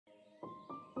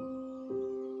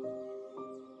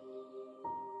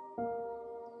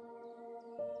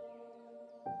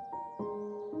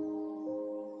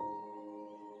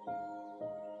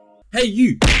Hey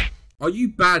you! Are you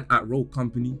bad at Roll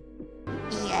Company?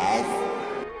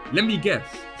 Yes. Let me guess.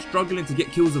 Struggling to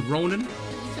get kills of Ronin? He's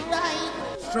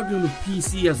right. Struggling with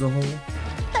PC as a whole?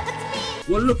 That's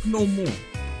me. Well, look no more.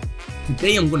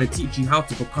 Today I'm going to teach you how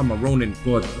to become a Ronin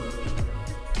god.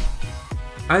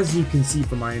 As you can see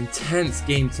from my intense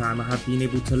game time, I have been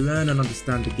able to learn and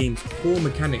understand the game's core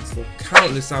mechanics for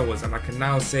countless hours, and I can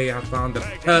now say I have found the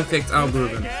perfect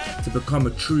algorithm to become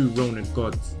a true Ronin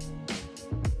god.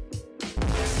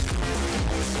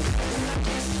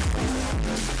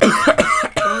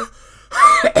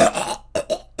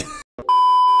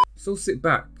 So sit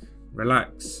back,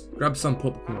 relax, grab some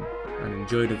popcorn and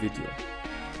enjoy the video.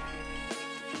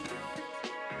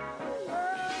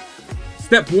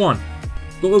 Step 1.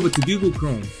 Go over to Google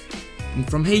Chrome, and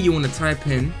from here you want to type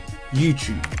in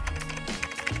YouTube.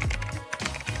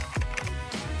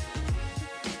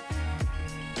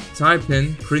 Type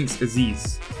in Prince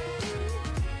Aziz.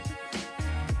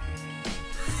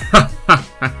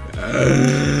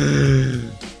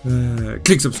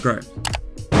 Click subscribe.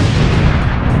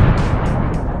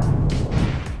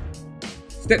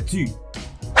 Step 2.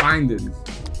 Bindings.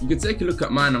 You can take a look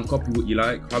at mine and copy what you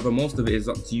like, however most of it is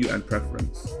up to you and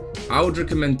preference. I would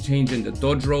recommend changing the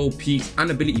dodge roll, peaks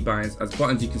and ability binds as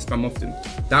buttons you can spam often.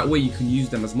 That way you can use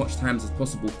them as much times as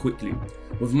possible quickly.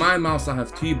 With my mouse I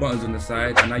have 2 buttons on the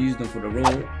side and I use them for the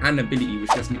roll and ability,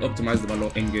 which lets me optimize them a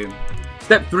lot in game.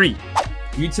 Step 3.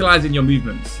 Utilizing your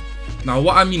movements. Now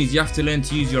what I mean is you have to learn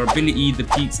to use your ability, the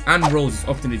peaks and rolls as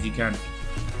often as you can.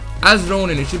 As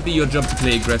Ronin, it should be your job to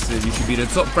play aggressive. You should be the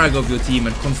top frag of your team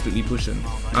and constantly pushing.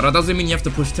 Now that doesn't mean you have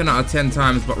to push 10 out of 10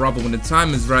 times, but rather when the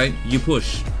time is right, you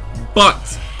push.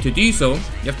 But to do so,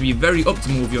 you have to be very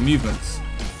optimal with your movements.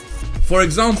 For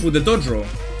example, the dodge roll.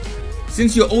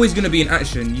 Since you're always going to be in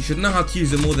action, you should know how to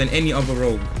use it more than any other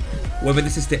roll. Whether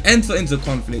this is to enter into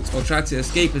conflicts or try to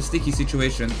escape a sticky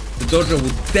situation, the dodge roll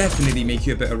will definitely make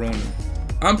you a better Ronin.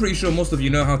 I'm pretty sure most of you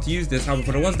know how to use this, however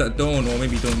for the ones that don't or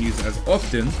maybe don't use it as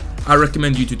often, I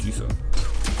recommend you to do so.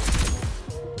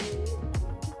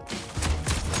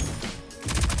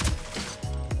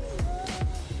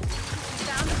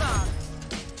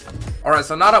 Alright,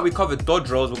 so now that we covered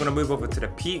dodge rolls, we're going to move over to the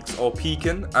peaks or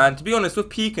peeking. And to be honest, with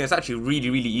peeking, it's actually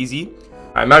really easy.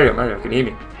 Alright, Mario, can you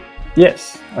hear me?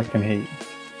 Yes, I can hear you.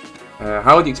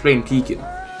 How would you explain peeking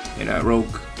in a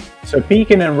rogue? So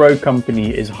peeking in Rogue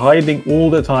Company is hiding all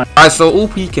the time. Alright, so all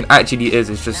peeking actually is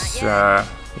just,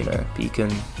 you know,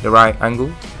 peeking the right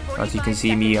angle. As you can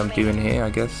see me, I'm doing here, I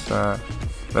guess.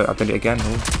 But I did it again.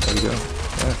 Oh, there we go.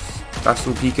 Yes, that's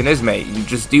all peeking is, mate. You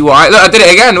just do what look, I did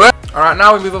it again. Alright,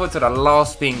 now we move over to the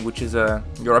last thing, which is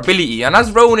your ability. And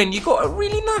as Ronin, you got a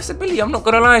really nice ability, I'm not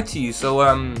gonna lie to you. So,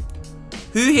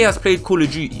 who here has played Call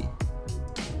of Duty?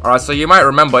 Alright, so you might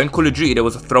remember in Call of Duty there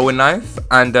was a throwing knife,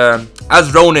 and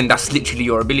as Ronin, that's literally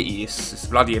your ability. It's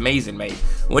bloody amazing, mate.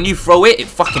 When you throw it, it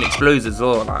fucking explodes as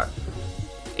well. Like,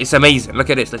 it's amazing. Look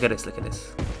at this, look at this, look at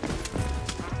this.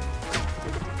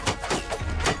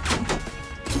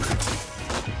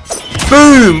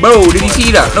 Boom, bro, did you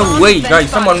see that? No way, guys,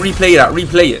 someone replay that,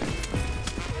 replay it.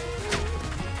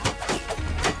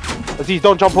 Aziz,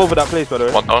 don't jump over that place, by the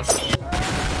way. One down.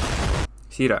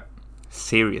 See that?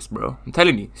 Serious, bro. I'm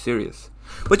telling you, serious.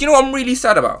 But you know what I'm really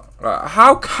sad about? Like,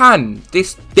 how can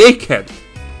this dickhead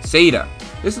say that?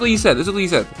 This is what he said. This is what he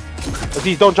said.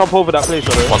 Aziz, don't jump over that place,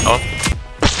 by the way. One down.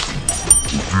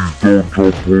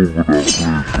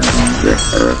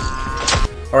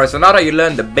 Alright, so now that you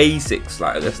learned the basics,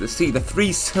 like let's see the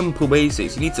 3 simple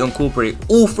basics, you need to incorporate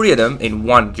all 3 of them in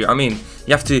one. Do you know what I mean?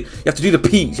 You have to do the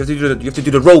peaks, you have to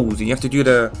do the rolls, and you have to do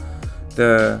the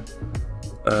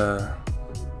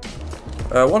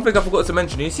one thing I forgot to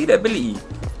mention, you see the ability?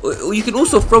 You can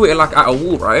also throw it like at a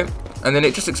wall, right? And then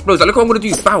it just explodes. Like, look what I'm gonna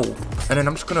do, bow. And then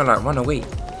I'm just gonna like run away.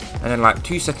 And then like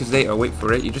 2 seconds later, wait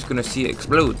for it, you're just gonna see it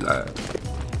explode. Like,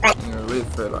 you know, wait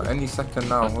for it, like any second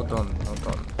now. Hold on.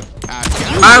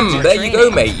 Bam! There you go,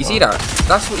 mate. You see that?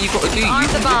 That's what you gotta do. You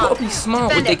gotta be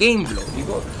smart with the game, bro.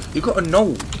 You gotta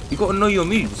know. You gotta know your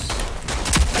moves.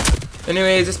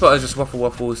 Anyways, this part is just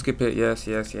waffle, skip it, yes,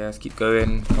 keep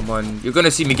going, come on. You're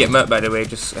gonna see me get murked, by the way,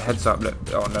 just a heads up, look,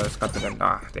 oh no, it's happening,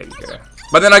 there we go.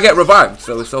 But then I get revived,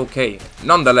 so it's okay.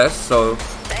 Nonetheless, so,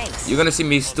 you're gonna see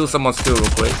me steal someone's kill real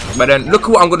quick. But then, look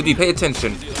what I'm gonna do, pay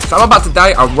attention. So I'm about to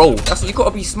die, I roll. That's what you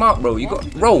gotta be smart, bro, you gotta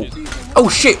roll. Oh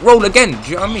shit, roll again,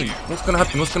 do you know what I mean? What's gonna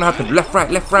happen, left, right,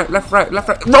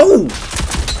 roll!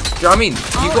 Do you know what I mean?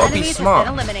 You gotta be smart.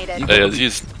 Hey,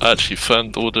 Aziz actually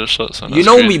firmed all the shots. And you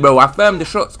know me, bro. I firmed the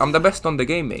shots. I'm the best on the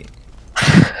game, mate.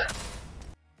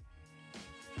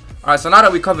 Alright, so now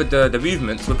that we covered the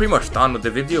movements, we're pretty much done with the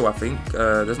video, I think.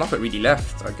 There's nothing really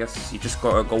left. I guess you just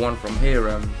gotta go on from here.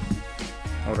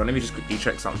 Hold on, let me just quickly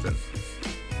check something.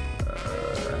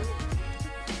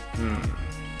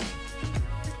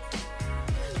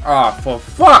 Ah, for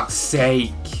fuck's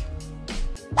sake!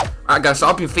 Alright guys, so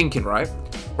I've been thinking, right?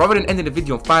 Rather than ending the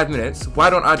video in 5 minutes, why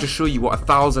don't I just show you what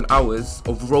 1,000 hours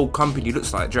of Rogue Company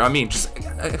looks like? Do you know what I mean? Just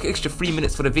an extra 3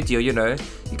 minutes for the video, you know?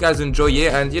 You guys enjoy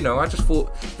it, and you know, I just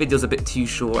thought video's a bit too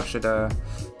short. I should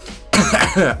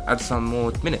add some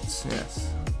more minutes, yes.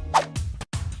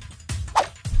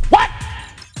 What?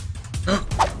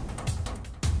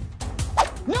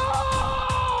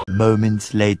 No!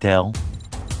 Moments later.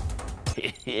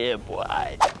 Yeah,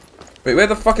 boy. Wait, where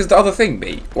the fuck is the other thing,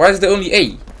 mate? Why is there only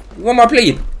A? What am I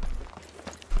playing?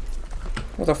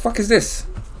 What the fuck is this?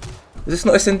 Is this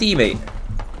not S&D, mate?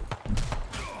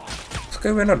 What's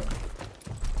going on?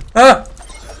 Ah!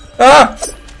 Ah!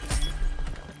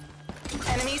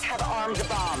 Enemies have armed the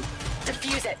bomb.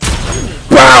 Defuse it.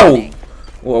 Wow!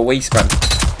 What a waistband.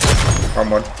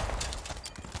 Come on.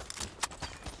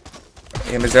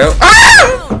 Aim is out.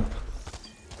 Ah!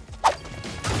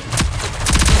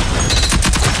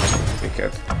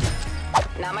 Wicked.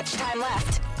 Not much time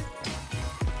left.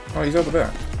 Oh, he's over there.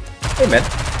 Hey, man.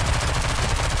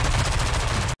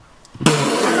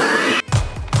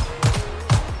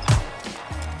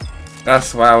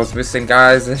 That's why I was missing,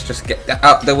 guys. Let's just get that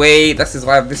out the way. This is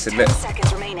why I'm missing it. 10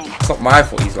 seconds remaining. It's not my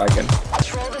fault he's lagging.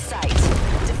 Control the site.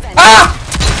 Defend Ah!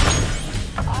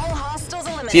 all hostiles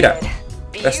eliminated. See that?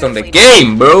 Best on the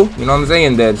game, bro. You know what I'm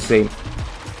saying there, same.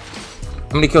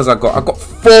 How many kills I got? I got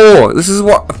 4. This is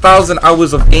what 1,000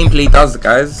 hours of gameplay does,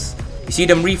 guys. You see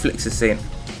them reflexes, saying?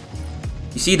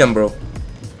 You see them, bro?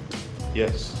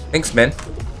 Yes. Thanks, man.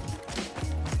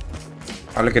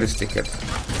 Oh, look at this ticket.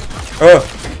 Oh.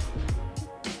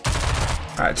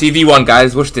 Alright, 2v1,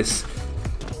 guys. Watch this.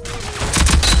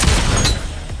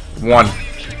 1.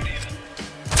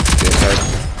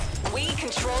 We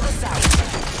control the site.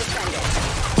 Defend it.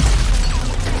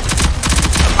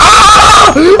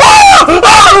 Ah! Oh!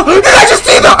 Oh! Did I just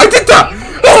see that? I did that!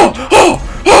 Oh! Oh!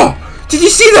 Oh! Did you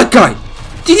see that guy?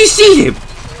 Did you see him?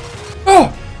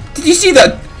 Oh! Did you see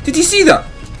that? Did you see that?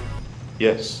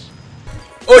 Yes.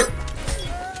 Oi!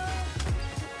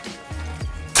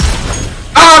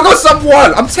 Ah! I got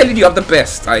someone! I'm telling you, I'm the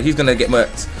best. Alright, he's gonna get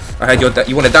murked. I heard you're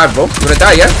you wanna die, bro? You wanna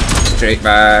die, yeah? Straight,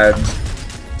 man.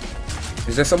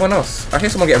 Is there someone else? I hear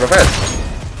someone get revived.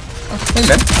 Oh, hey,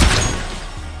 man.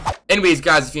 Anyways,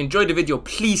 guys, if you enjoyed the video,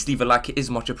 please leave a like. It is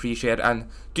much appreciated, and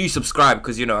do subscribe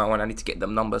because you know I need to get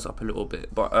them numbers up a little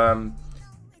bit. But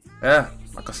yeah,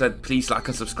 like I said, please like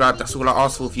and subscribe. That's all I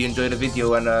ask for if you enjoyed the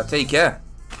video, and take care.